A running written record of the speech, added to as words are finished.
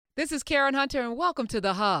This is Karen Hunter, and welcome to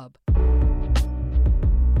The Hub.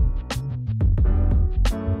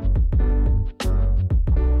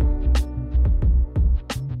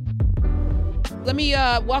 Let me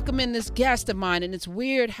welcome in this guest of mine, and it's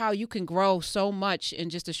weird how you can grow so much in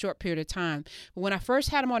just a short period of time. When I first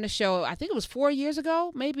had him on the show, I think it was 4 years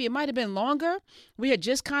ago, maybe it might have been longer. We had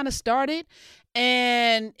just kind of started,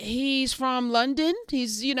 and he's from London.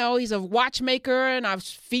 He's a watchmaker, and I was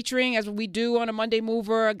featuring, as we do on a Monday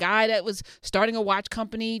Mover, a guy that was starting a watch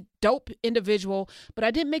company, dope individual, but I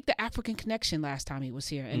didn't make the African connection last time he was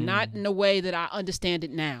here, and not in the way that I understand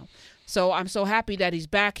it now. So I'm so happy that he's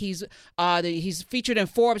back. He's featured in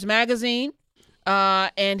Forbes magazine,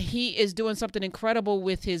 and he is doing something incredible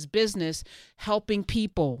with his business, helping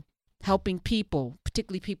people,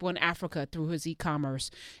 particularly people in Africa, through his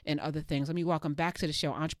e-commerce and other things. Let me welcome back to the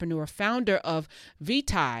show, entrepreneur, founder of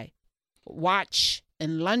Vitae Watch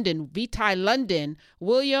in London, Vitae London,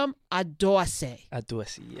 William Adewase.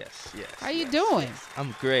 Adewase, yes. How you doing? Yes.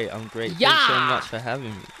 I'm great. Yeah. Thanks so much for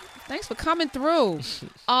having me. Thanks for coming through.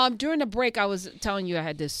 During the break, I was telling you I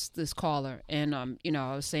had this caller, and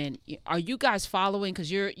I was saying, are you guys following? Because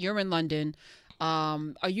you're in London.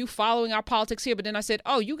 Are you following our politics here? But then I said,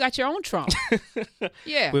 oh, you got your own Trump.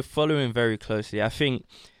 Yeah, we're following very closely. I think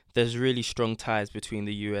there's really strong ties between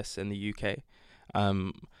the US and the UK.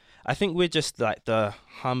 I think we're just like the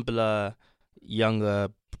humbler, younger.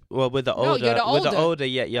 Well, we're the older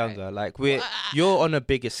yet younger. Like you're on a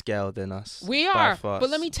bigger scale than us. We are, but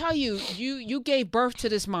let me tell you, you gave birth to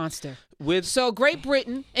this monster. So Great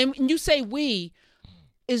Britain, and you say we,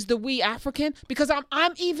 is the we African? Because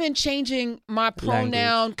I'm even changing my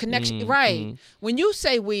pronoun connection. Right. When you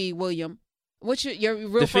say we, William, what's your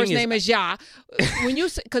real first name is Ya. When you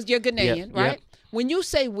say, because you're Ghanaian, right? Yep. When you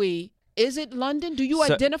say we. Is it London? Do you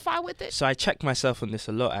identify with it? So I check myself on this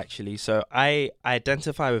a lot, actually. So I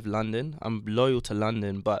identify with London. I'm loyal to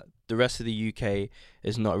London, but the rest of the UK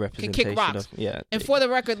is not a representation of. Yeah. And for the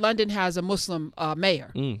record, London has a Muslim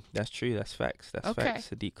mayor. That's true. That's facts. That's facts.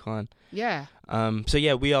 Sadiq Khan. Yeah. So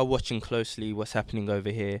yeah, we are watching closely what's happening over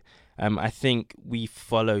here. I think we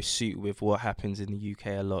follow suit with what happens in the UK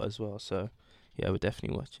a lot as well. So yeah, we're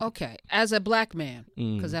definitely watching. Okay, as a black man,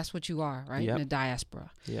 because that's what you are, right? Yep. In the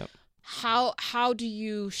diaspora. Yep. How do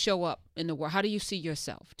you show up in the world? How do you see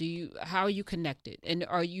yourself? How are you connected? And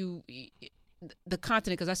are you the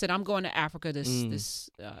continent? Because I said I'm going to Africa this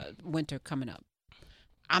winter coming up.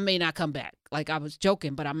 I may not come back. Like I was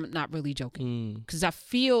joking, but I'm not really joking because I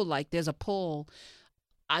feel like there's a pull.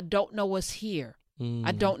 I don't know what's here.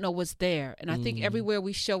 I don't know what's there, and I think everywhere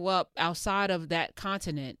we show up outside of that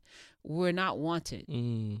continent, we're not wanted.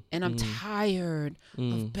 And I'm tired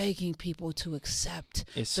of begging people to accept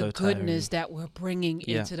the goodness that we're bringing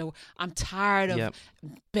into the world. I'm tired of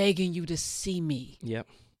begging you to see me. Yep.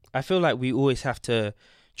 I feel like we always have to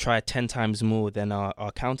try 10 times more than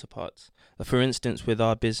our counterparts. For instance, with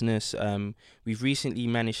our business, we've recently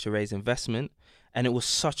managed to raise investment, and it was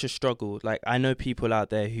such a struggle. Like, I know people out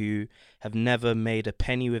there who have never made a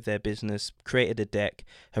penny with their business, created a deck,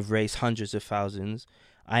 have raised hundreds of thousands.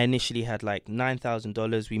 I initially had like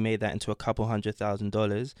 $9,000. We made that into a couple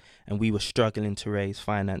 $100,000, and we were struggling to raise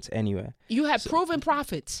finance anywhere. You had proven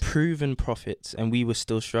profits, and we were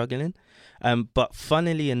still struggling. But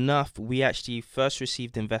funnily enough, we actually first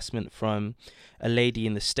received investment from a lady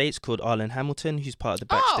in the States called Arlen Hamilton, who's part of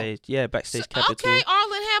the Backstage Capital. Okay,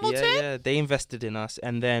 Arlen Hamilton. Yeah, they invested in us,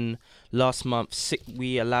 and then last month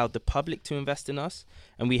we allowed the public to invest in us,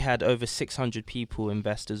 and we had over 600 people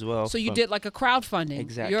invest as well. So you did like a crowdfunding.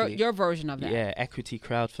 Exactly. Your version of that. Yeah, equity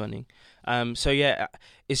crowdfunding. So yeah,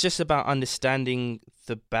 it's just about understanding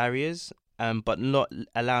the barriers, but not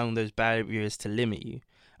allowing those barriers to limit you,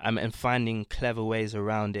 and finding clever ways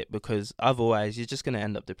around it, because otherwise you're just going to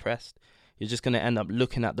end up depressed. You're just going to end up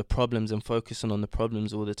looking at the problems and focusing on the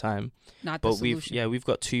problems all the time. Not the solution. We've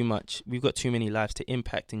got too many lives to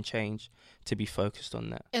impact and change to be focused on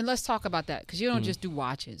that. And let's talk about that, because you don't just do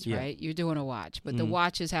watches, right? You're doing a watch, but the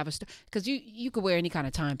watches have because you could wear any kind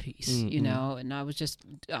of timepiece, you know. And I was just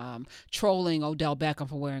trolling Odell Beckham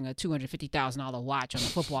for wearing a $250,000 watch on the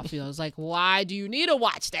football field. It's like, why do you need a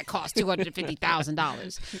watch that costs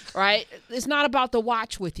 $250,000, right? It's not about the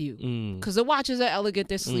watch with you, because the watches are elegant,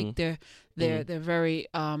 they're sleek, they're very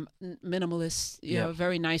minimalist, you know,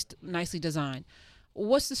 very nicely designed.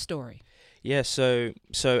 What's the story? Yeah, so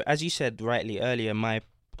as you said rightly earlier,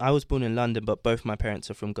 I was born in London, but both my parents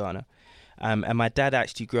are from Ghana. And my dad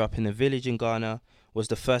actually grew up in a village in Ghana, was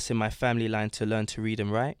the first in my family line to learn to read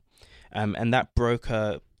and write. And that broke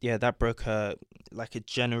a like a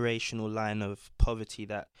generational line of poverty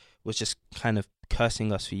that was just kind of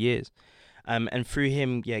cursing us for years. And through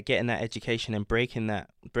him, getting that education and breaking that,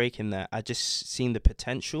 I just seen the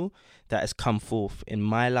potential that has come forth in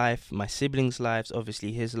my life, my siblings' lives,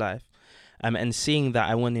 obviously his life, and seeing that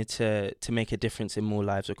I wanted to make a difference in more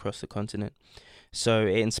lives across the continent. So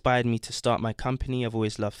it inspired me to start my company. I've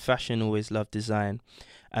always loved fashion, always loved design,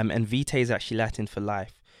 and Vitae is actually Latin for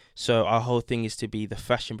life. So our whole thing is to be the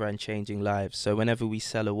fashion brand changing lives. So whenever we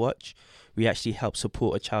sell a watch, we actually help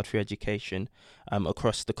support a child through education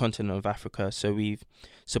across the continent of Africa. So we've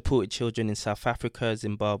supported children in South Africa,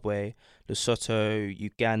 Zimbabwe, Lesotho,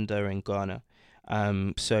 Uganda, and Ghana.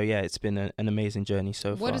 It's been an amazing journey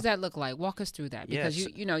so far. What does that look like? Walk us through that, because Yes.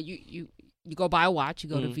 you go buy a watch, you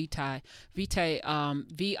go to Vitae, Vitae,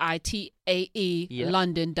 VITAE,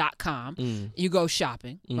 London.com. You go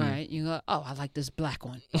shopping, right? You go, oh, I like this black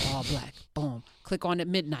one, all black. Boom. Click on it,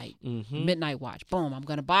 midnight watch. Boom, I'm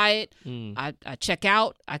going to buy it. I check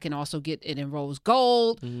out. I can also get it in rose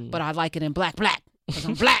gold, but I like it in black because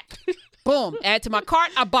I'm black. Boom, add to my cart,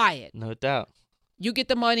 I buy it. No doubt. You get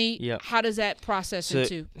the money. Yep. How does that process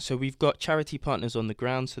into? So we've got charity partners on the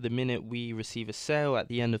ground. So the minute we receive a sale at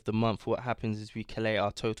the end of the month, what happens is we collate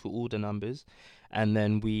our total order numbers, and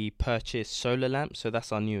then we purchase solar lamps. So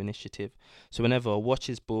that's our new initiative. So whenever a watch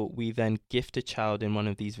is bought, we then gift a child in one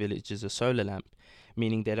of these villages a solar lamp,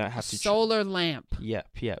 meaning they don't have to... Solar lamp.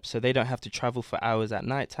 Yep. So they don't have to travel for hours at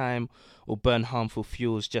nighttime or burn harmful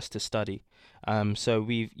fuels just to study. We saw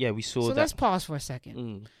that... So let's pause for a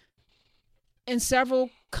second. In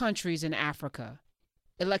several countries in Africa,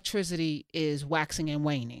 electricity is waxing and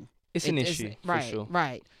waning. It's an issue, for sure.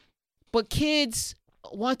 Right. But kids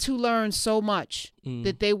want to learn so much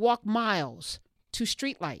that they walk miles to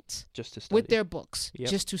streetlights just to study with their books, Yep.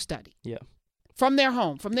 just to study. Yeah. From their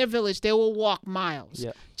home, from their village, they will walk miles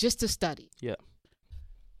just to study. Yeah.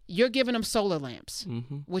 You're giving them solar lamps,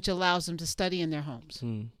 Mm-hmm. which allows them to study in their homes.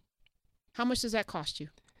 How much does that cost you?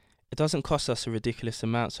 It doesn't cost us a ridiculous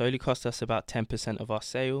amount, so it only costs us about 10% of our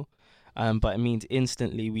sale. But it means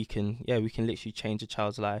instantly we can literally change a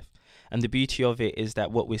child's life. And the beauty of it is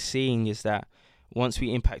that what we're seeing is that once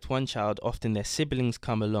we impact one child, often their siblings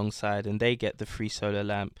come alongside and they get the free solar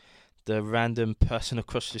lamp. The random person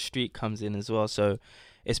across the street comes in as well. So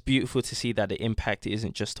it's beautiful to see that the impact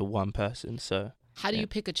isn't just to one person. So how do you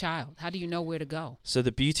pick a child? How do you know where to go? So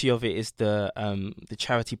the beauty of it is the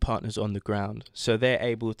charity partners on the ground. So they're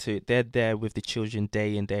there with the children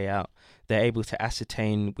day in, day out. They're able to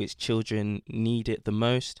ascertain which children need it the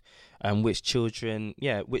most, which children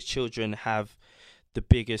have the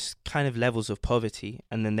biggest kind of levels of poverty,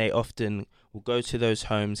 and then they often will go to those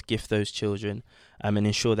homes, gift those children, and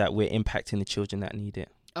ensure that we're impacting the children that need it.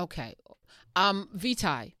 Okay.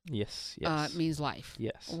 Vitae. Yes. Means life.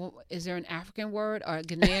 Yes. Well, is there an African word or a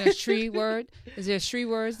Ghanaian tree word? Is there tree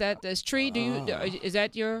words that's tree? Is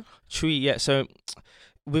that your tree? Yeah. So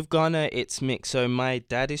with Ghana, it's mixed. So my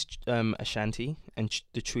dad is Ashanti, and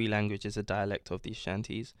the Tree language is a dialect of the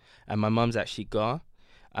Ashantis, and my mum's actually Ga.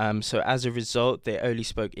 So as a result, they only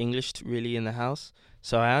spoke English really in the house.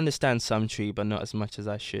 So I understand some Tree, but not as much as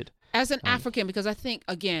I should. As an African, because I think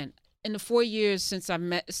again, in the 4 years since I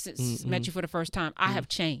met you for the first time, I have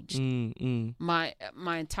changed. My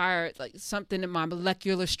entire something in my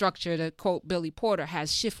molecular structure, to quote Billy Porter,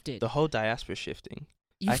 has shifted. The whole diaspora shifting.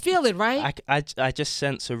 You feel it, right? I just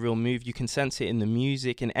sense a real move. You can sense it in the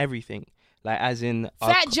music and everything. Like as in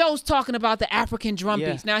Fat Joe's talking about the African drum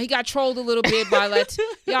beats. Now he got trolled a little bit by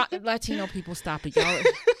Latino people. Stop it, y'all.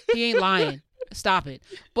 He ain't lying. Stop it.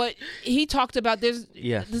 But he talked about the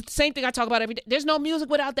same thing I talk about every day. There's no music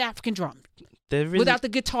without the African drum. Without the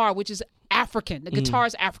guitar, which is African. The guitar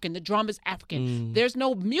is African. The drum is African. There's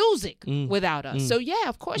no music without us. So yeah,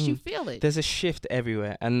 of course you feel it. There's a shift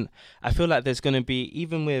everywhere, and I feel like there's going to be,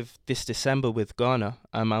 even with this December with Ghana.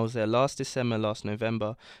 I was there last December, last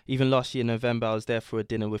November, even last year November. I was there for a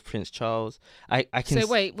dinner with Prince Charles. I can say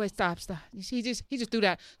wait, stop. He just threw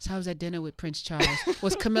that. So I was at dinner with Prince Charles.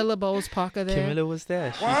 Was Camilla Bowles Parker there? Camilla was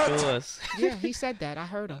there. She sure was. Yeah, he said that. I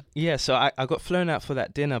heard him. Yeah, so I got flown out for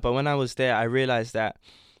that dinner, but when I was there, I realized that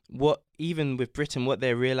even with Britain, what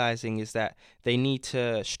they're realizing is that they need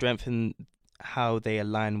to strengthen how they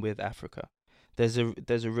align with Africa. There's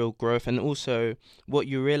a real growth, and also what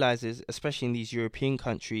you realize is, especially in these European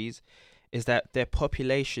countries, is that their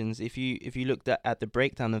populations, if you look at the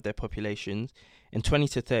breakdown of their populations, in 20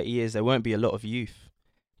 to 30 years there won't be a lot of youth.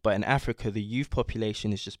 But in Africa, the youth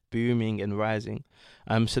population is just booming and rising.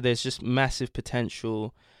 So there's just massive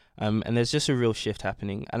potential, and there's just a real shift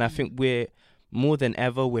happening. And I think we're more than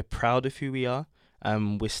ever, we're proud of who we are.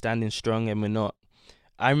 We're standing strong, and we're not.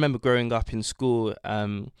 I remember growing up in school,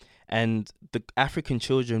 and the African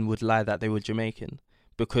children would lie that they were Jamaican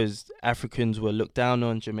because Africans were looked down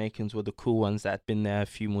on. Jamaicans were the cool ones that had been there a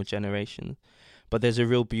few more generations. But there's a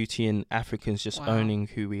real beauty in Africans just owning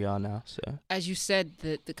who we are now. So, as you said,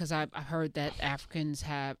 that because I've heard that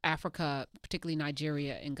Africa, particularly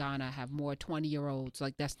Nigeria and Ghana, have more 20-year-olds.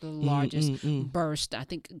 Like that's the largest burst. I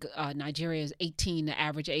think Nigeria is 18, the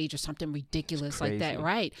average age, or something ridiculous like that.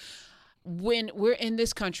 Right. When we're in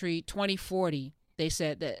this country, 2040, they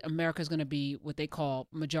said that America is going to be what they call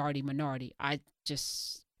majority minority. I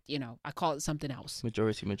just, I call it something else.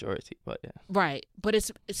 Majority, but yeah. Right. But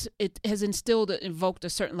it has invoked a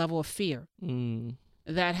certain level of fear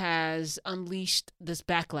that has unleashed this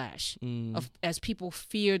backlash as people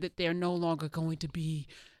fear that they're no longer going to be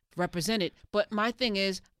represented. But my thing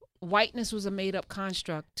is, whiteness was a made-up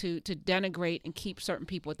construct to denigrate and keep certain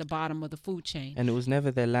people at the bottom of the food chain. And it was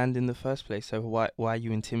never their land in the first place. So why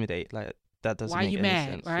you intimidate? Like, that doesn't make any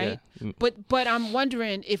sense. Why are you mad, right? Yeah. But I'm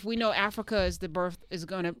wondering if we know Africa is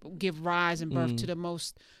going to give rise and birth to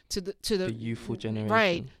the youthful generation,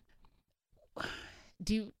 right?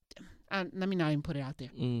 Do you? Let me not even put it out there.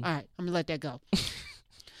 All right, I'm gonna let that go.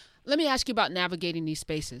 Let me ask you about navigating these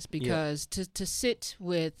spaces, because to sit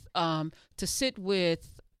with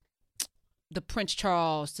the Prince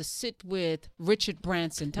Charles, to sit with Richard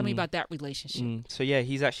Branson. Tell me about that relationship. So yeah,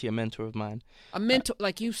 he's actually a mentor of mine. A mentor,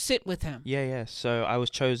 like you sit with him. Yeah. So I was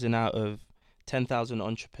chosen out of 10,000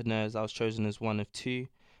 entrepreneurs. I was chosen as one of 2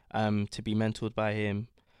 to be mentored by him.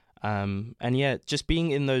 And yeah, just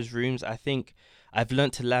being in those rooms, I think I've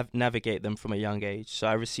learned to navigate them from a young age. So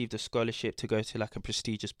I received a scholarship to go to like a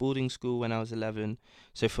prestigious boarding school when I was 11.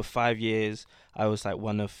 So for 5 years, I was like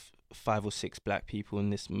one of 5 or 6 black people in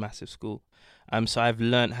this massive school. So I've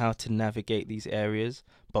learned how to navigate these areas,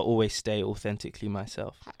 but always stay authentically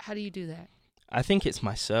myself. How do you do that? I think it's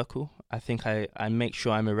my circle. I think I make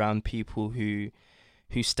sure I'm around people who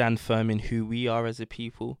stand firm in who we are as a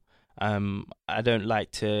people. I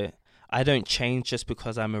don't change just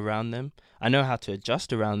because I'm around them. I know how to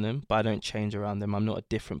adjust around them, but I don't change around them. I'm not a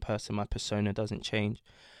different person. My persona doesn't change.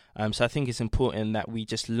 So I think it's important that we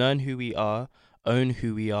just learn who we are, own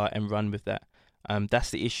who we are, and run with that.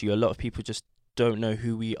 That's the issue. A lot of people just don't know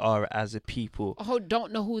who we are as a people.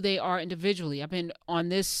 Don't know who they are individually. I've been on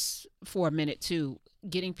this for a minute too,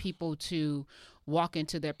 getting people to walk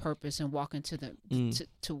into their purpose and walk into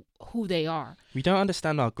to who they are. We don't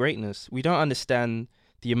understand our greatness. We don't understand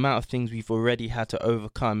the amount of things we've already had to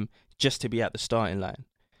overcome just to be at the starting line.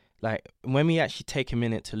 Like, when we actually take a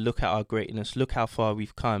minute to look at our greatness, look how far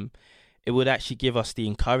we've come, it would actually give us the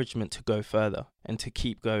encouragement to go further and to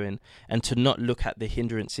keep going, and to not look at the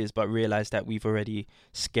hindrances, but realize that we've already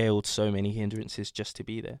scaled so many hindrances just to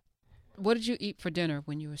be there. What did you eat for dinner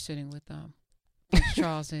when you were sitting with Prince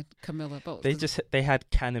Charles and Camilla? Both. They had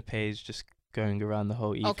canapes just going around the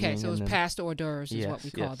whole evening. Okay, so it was past hors d'oeuvres is what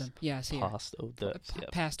we call them. Yes, here. Past hors d'oeuvres.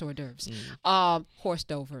 Past hors d'oeuvres. Horse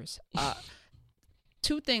dovers.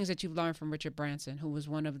 2 things that you've learned from Richard Branson, who was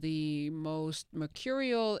one of the most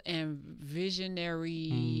mercurial and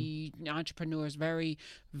visionary entrepreneurs, very,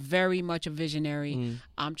 very much a visionary.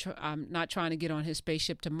 I'm not trying to get on his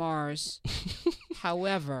spaceship to Mars.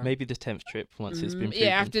 However, maybe the 10th trip once it's been proven.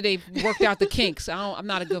 Yeah, after they've worked out the kinks. I'm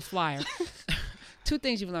not a good flyer. 2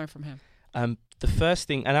 things you've learned from him. The first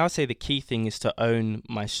thing, and I would say the key thing, is to own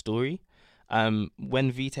my story.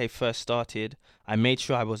 When Vitae first started, I made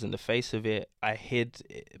sure I wasn't the face of it. I hid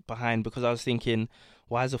behind, because I was thinking,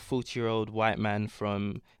 why is a 40-year-old white man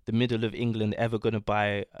from the middle of England ever going to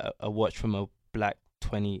buy a watch from a black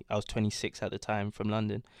 20? I was 26 at the time, from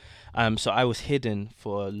London. So I was hidden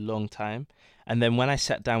for a long time. And then when I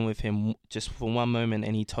sat down with him just for one moment,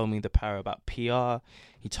 and he told me the power about PR,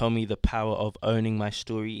 he told me the power of owning my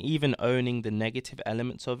story, even owning the negative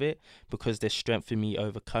elements of it, because there's strength in me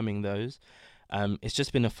overcoming those. It's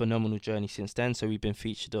just been a phenomenal journey since then. So we've been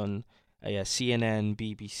featured on CNN,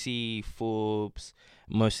 BBC, Forbes,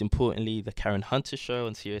 most importantly, the Karen Hunter Show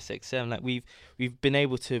on SiriusXM. Like, we've been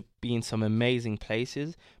able to be in some amazing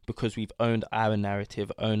places because we've owned our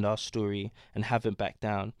narrative, owned our story, and haven't backed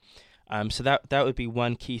down. So that would be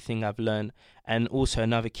one key thing I've learned. And also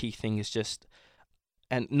another key thing is just,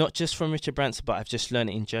 and not just from Richard Branson, but I've just learned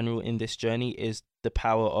it in general in this journey, is the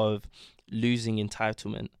power of losing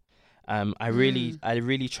entitlement. I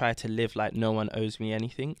really try to live like no one owes me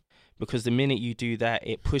anything, because the minute you do that,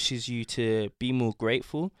 it pushes you to be more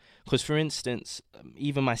grateful. Because, for instance,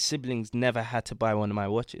 even my siblings never had to buy one of my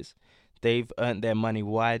watches. They've earned their money.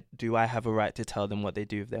 Why do I have a right to tell them what they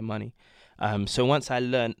do with their money? So once I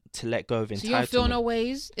learned to let go of entitlement. So you don't feel no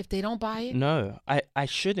ways if they don't buy it? No, I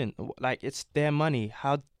shouldn't. Like, it's their money.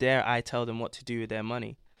 How dare I tell them what to do with their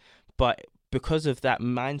money? But because of that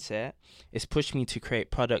mindset, it's pushed me to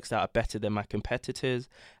create products that are better than my competitors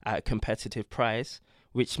at a competitive price,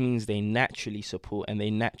 which means they naturally support and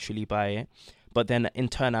they naturally buy it. But then in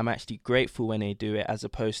turn, I'm actually grateful when they do it, as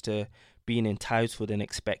opposed to being entitled and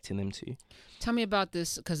expecting them to. Tell me about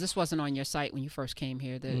this, because this wasn't on your site when you first came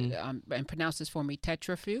here. And pronounce this for me,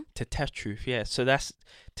 Tetrafu? Tetrafu, yeah. So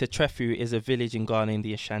Tetrafu is a village in Ghana in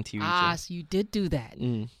the Ashanti region. Ah, so you did do that.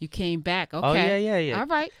 You came back. Okay. Oh, yeah. All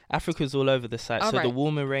right. Africa's all over the site. All so right. the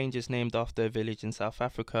Warmer Range is named after a village in South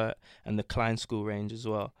Africa, and the Klein School Range as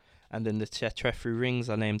well. And then the Tetrafu Rings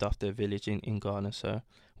are named after a village in Ghana. So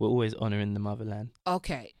we're always honoring the motherland.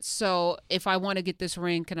 Okay. So if I want to get this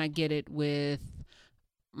ring, can I get it with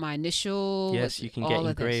my initial? Yes, you can get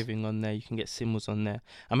engraving on there. You can get symbols on there.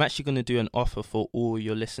 I'm actually going to do an offer for all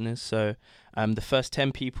your listeners. So the first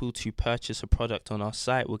 10 people to purchase a product on our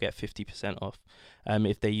site will get 50% off.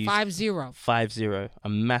 If they use 50, a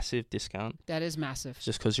massive discount. That is massive.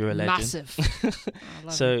 Just because you're a legend. Massive.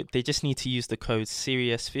 So they just need to use the code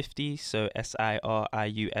SIRIUS50, so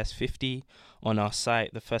SIRIUS 50 on our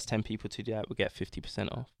site. The first 10 people to do that will get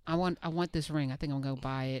 50% off. I want this ring. I think I'm gonna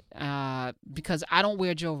buy it because I don't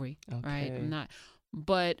wear jewelry, right? I'm not.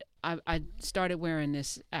 But I started wearing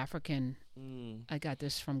this African. I got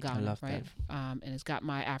this from Ghana, right? And it's got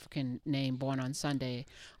my African name, Born on Sunday,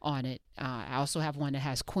 on it. I also have one that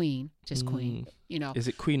has Queen, just Queen. You know. Is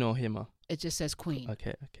it Queen or Hima? It just says Queen.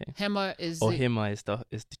 Okay. Hema is. Hima is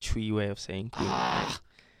the tree way of saying Queen.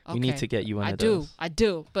 We need to get you one of those. I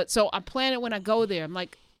do. But so I plan it when I go there. I'm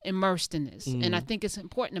like immersed in this, and I think it's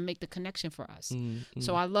important to make the connection for us.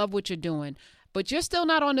 So I love what you're doing, but you're still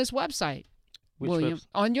not on this website. William,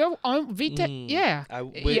 on VTech, yeah.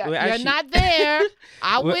 You're not there.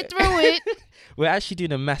 I went through it. We're actually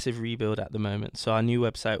doing a massive rebuild at the moment, so our new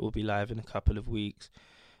website will be live in a couple of weeks.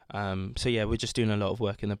 So yeah, we're just doing a lot of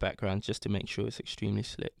work in the background just to make sure it's extremely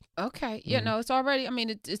slick. Okay. Yeah, no, it's already, I mean,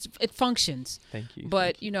 it functions. Thank you.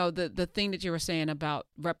 But, you know, the thing that you were saying about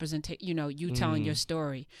representation, you know, you telling your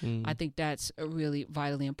story, I think that's really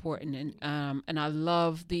vitally important. And I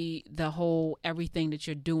love the whole everything that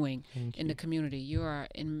you're doing in the community. You are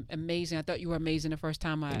amazing. I thought you were amazing the first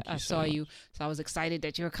time I saw you. So I was excited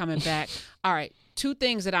that you're coming back. All right. 2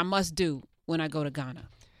 things that I must do when I go to Ghana.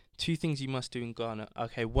 2 things you must do in Ghana.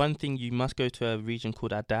 Okay, one thing, you must go to a region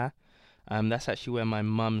called Ada. That's actually where my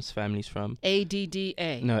mum's family's from.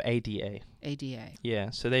 ADDA? No, ADA. ADA.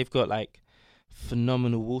 Yeah, so they've got like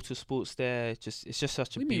phenomenal water sports there. It's just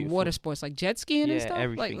such a beautiful. You mean water sports like jet skiing and stuff?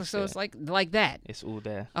 Everything. So it's like that. It's all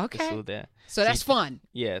there. Okay. It's all there. So that's fun.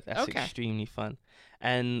 Yeah, that's extremely fun.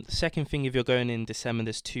 And second thing, if you're going in December,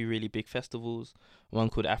 there's 2 really big festivals. One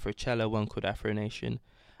called Afrochella, one called Afro Nation.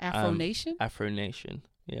 Afro Nation? Afro Nation,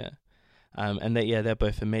 yeah. And they're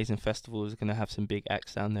both amazing festivals. We're going to have some big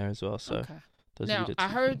acts down there as well. So now I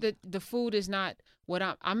heard that the food is not what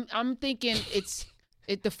I'm thinking.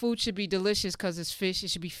 The food should be delicious because it's fish. It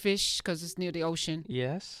should be fish because it's near the ocean.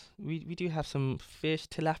 Yes, we do have some fish.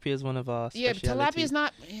 Tilapia is one of our specialties. Yeah, tilapia is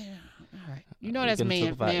not. Yeah, all right. You know that's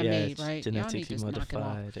man-made, right? Genetically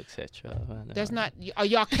modified, etc. There's not. Are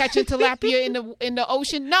y'all catching tilapia in the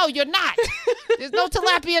ocean? No, you're not. There's no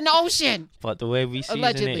tilapia in the ocean. But the way we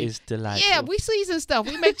season it is delightful. Yeah, we season stuff.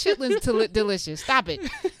 We make chitlins delicious. Stop it.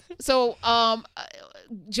 So,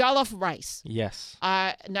 jollof rice. Yes.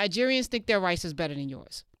 Nigerians think their rice is better than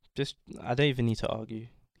yours. I don't even need to argue.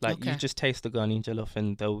 Like, you just taste the Ghanaian jollof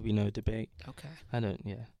and there will be no debate. Okay.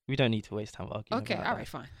 We don't need to waste time arguing. Okay, about all that.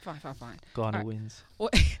 right, fine. Ghana wins.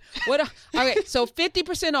 What? Okay, so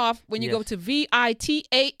 50% off when you go to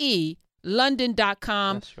VITAE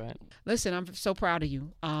London.com. That's right. Listen, I'm so proud of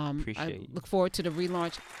you. Appreciate you. Look forward to the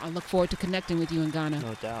relaunch. I look forward to connecting with you in Ghana.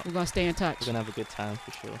 No doubt. We're going to stay in touch. We're going to have a good time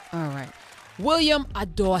for sure. All right. William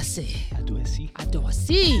Adorsey. Adorsey.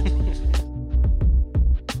 Adorsey.